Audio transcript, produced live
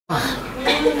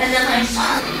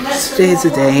Today's the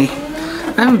day.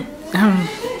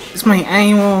 It's my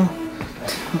annual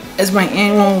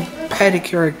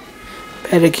pedicure.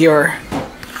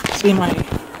 See, my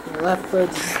left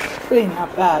foot's pretty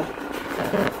not bad.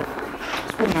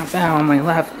 It's pretty not bad on my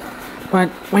left, but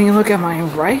when you look at my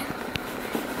right,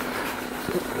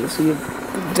 you see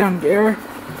down there.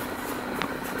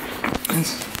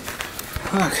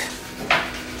 Look,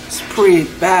 it's pretty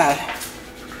bad.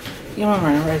 Even on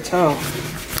my right toe.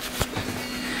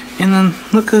 And then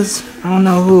look, cause I don't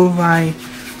know who I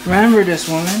remember this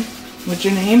woman. What's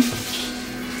your name?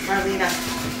 Marlena.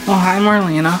 Oh, hi,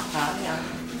 Marlena.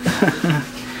 Yeah.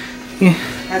 Yeah.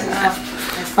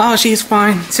 Oh, she's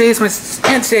fine. Today's my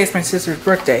sister's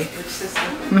birthday. Which sister?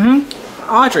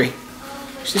 Audrey.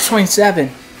 She's 27.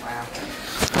 Wow.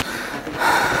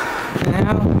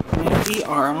 Now we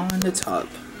are on the tub.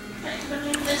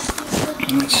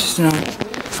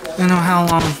 I don't know how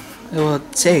long it will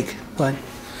take, but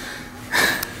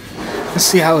let's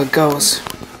see how it goes.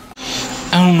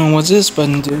 I don't know what's this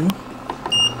button do.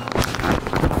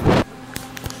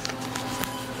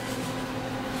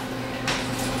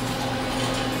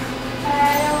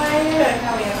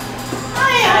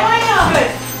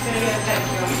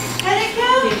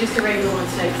 Just a regular one,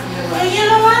 say, from the right. The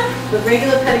yellow one? The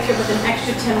regular pedicure with an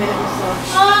extra 10-minute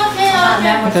massage. Oh, okay,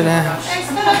 okay. Look at that.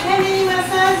 Extra 10-minute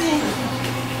massaging.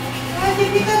 Ay,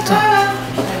 tipito Tara.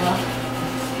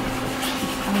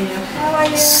 How are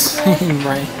you? Same,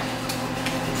 right.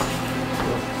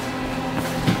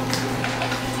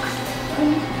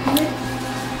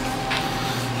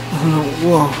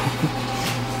 Whoa.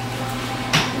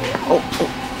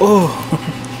 Oh.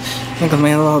 Look at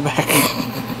my lower back.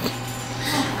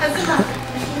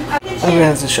 I'm gonna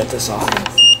have to shut this off.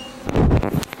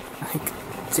 Like,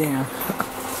 damn.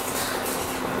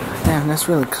 Damn, that's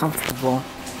really comfortable.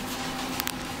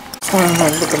 Oh,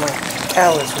 look at my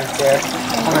callus right there.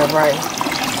 On my right.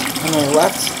 On my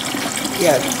left.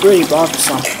 Yeah, it's pretty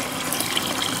bothersome.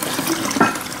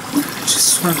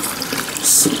 Just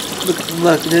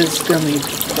look, this is gonna be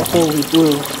holy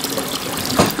blue.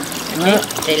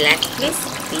 Relax, please.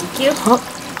 Thank you.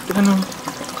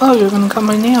 You're gonna cut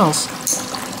my nails.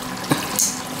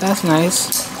 That's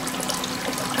nice.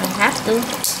 I have to.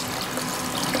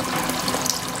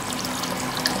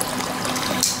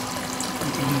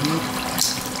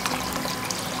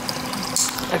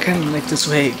 I kind of like this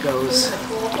way it goes.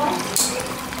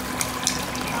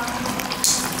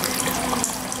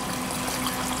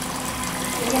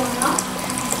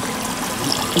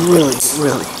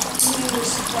 Really.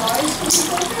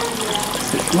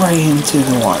 Right into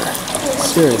the water.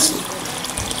 Seriously,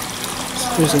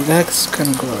 that's kind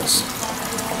of gross.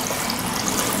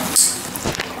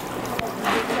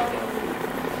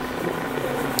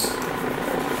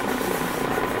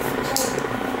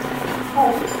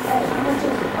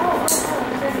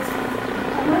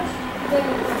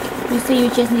 You say you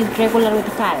just need regular with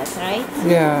callus, right?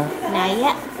 Yeah. Not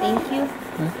yet. Thank you.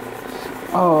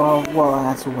 Oh, well,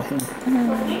 that's a way.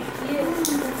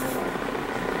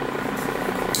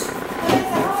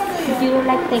 Do you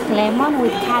like take lemon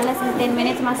with callus and 10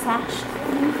 minutes massage?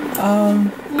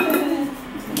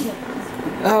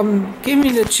 Give me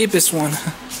the cheapest one.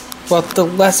 Well, the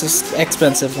less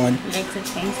expensive one. Less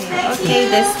expensive. Okay,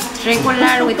 this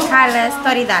regular with callus,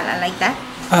 $30, like that.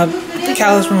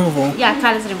 Callus removal. Yeah,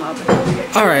 callus removal.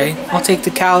 Alright, I'll take the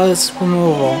callus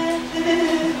removal.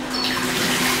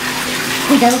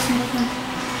 Cuidado.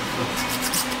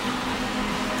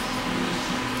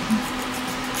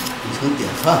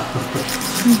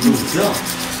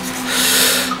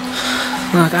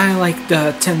 Look, I like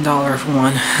the $10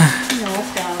 one. No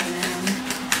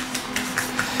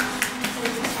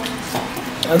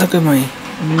problem.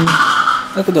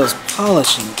 Look at those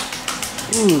polishing.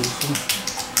 Ooh.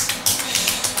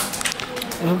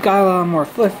 I've got a lot more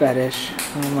foot fetish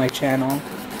on my channel.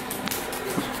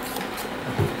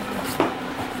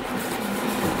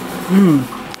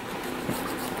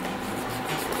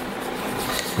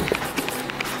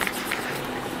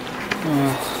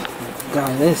 Oh,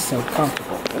 God, this is so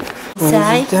comfortable.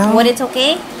 Side, what, it's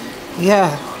okay?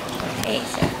 Yeah. Okay,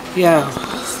 sir. Yeah.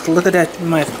 Look at that,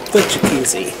 my foot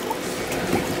jacuzzi.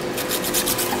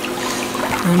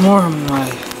 And more of my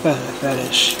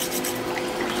fetish.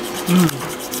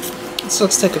 This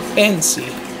looks like a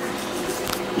fancy.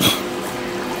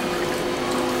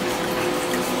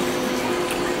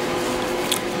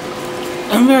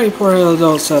 I'm very poor at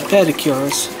those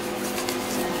pedicures.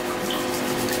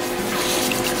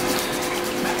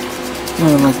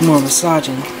 Like more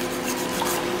massaging.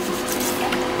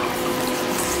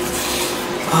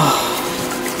 Oh.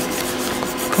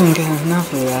 couldn't get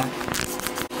enough of that.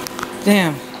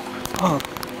 Damn. Oh,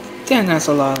 damn, that's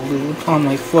a lot of lube on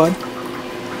my foot.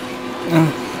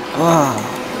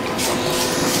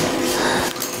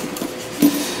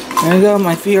 There you go,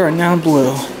 my feet are now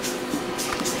blue.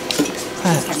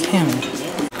 God damn it.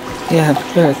 Yeah, I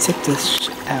better take this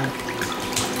shit out.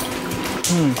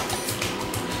 Oh,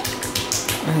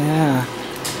 yeah.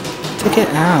 Take it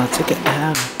out, take it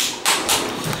out.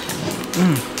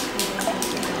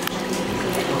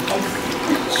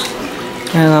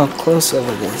 Get a little close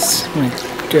over this. My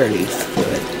dirty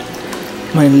foot.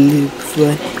 My lube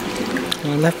foot.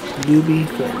 My left lubey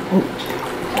foot. Oh.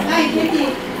 Hi, Kitty.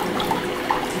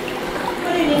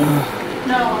 What do you need?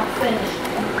 No, I'm finished.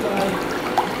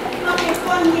 Okay,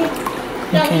 phone me.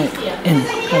 I can't,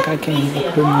 like I can't even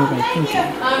remove my pinky.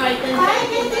 Alright, then. Hi,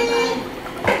 Kitty.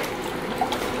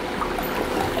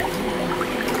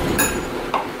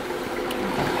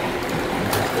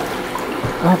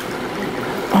 Oh,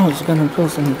 I was gonna pull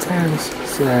some tags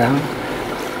so that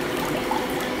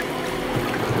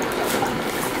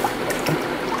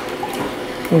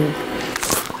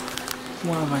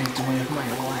what am I doing with my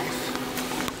life?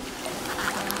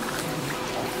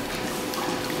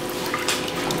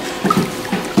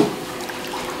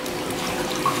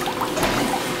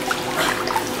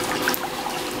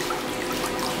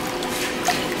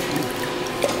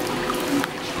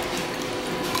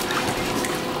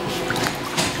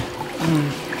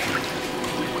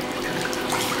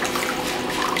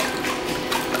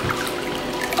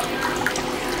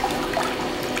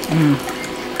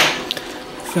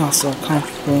 I feel so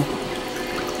comfortable.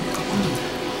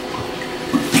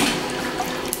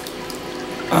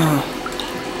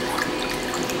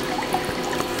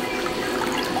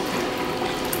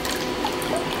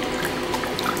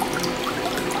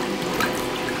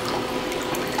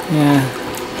 Yeah,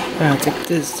 gotta take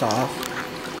this off.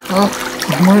 Oh,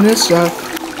 more of this stuff.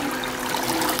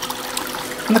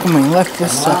 Look at my left foot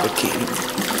suffocating.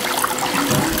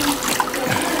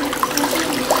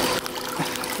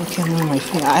 I can't move my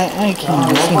feet. I can't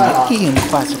even see my feet in the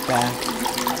plastic bag.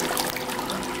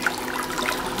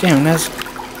 Damn, that's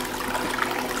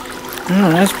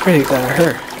pretty gotta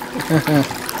hurt.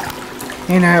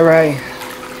 Ain't that right?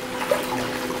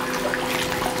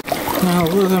 Now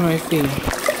look at my feet.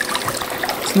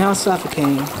 It's now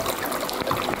suffocating.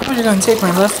 Are you gonna take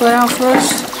my left foot out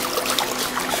first?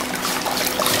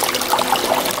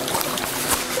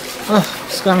 Oh,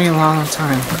 it's gonna be a long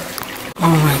time.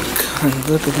 Oh my god,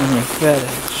 look at my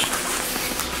fetish.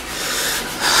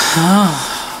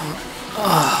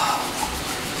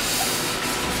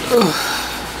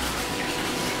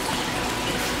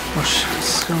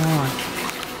 What's going on?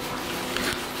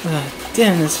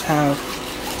 Damn, this is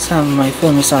how my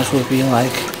foot massage would be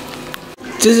like.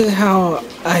 This is how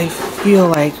I feel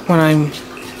like when I'm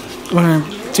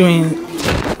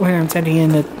taking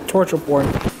in the torture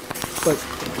porn. But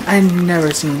I've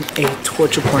never seen a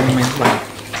torture porn in my life.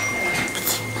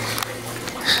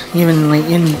 Even like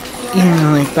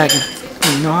back in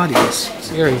the noughties.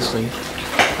 Seriously,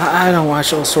 I don't watch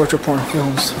those torture porn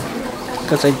films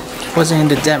because I wasn't in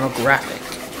the demographic.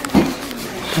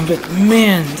 But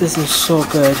man, this is so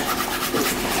good.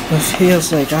 It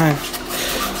feels like I'm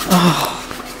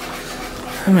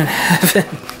in heaven.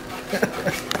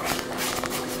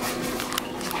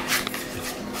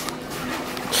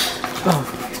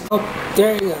 Oh,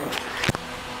 there you go.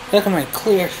 Look at my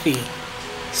clear feet.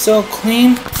 So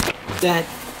clean that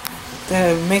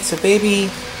it makes a baby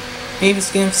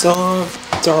skin so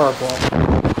adorable.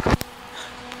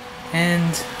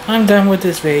 And I'm done with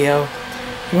this video.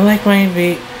 If you like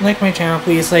my channel,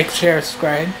 please like, share,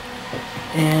 subscribe,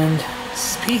 and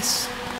peace.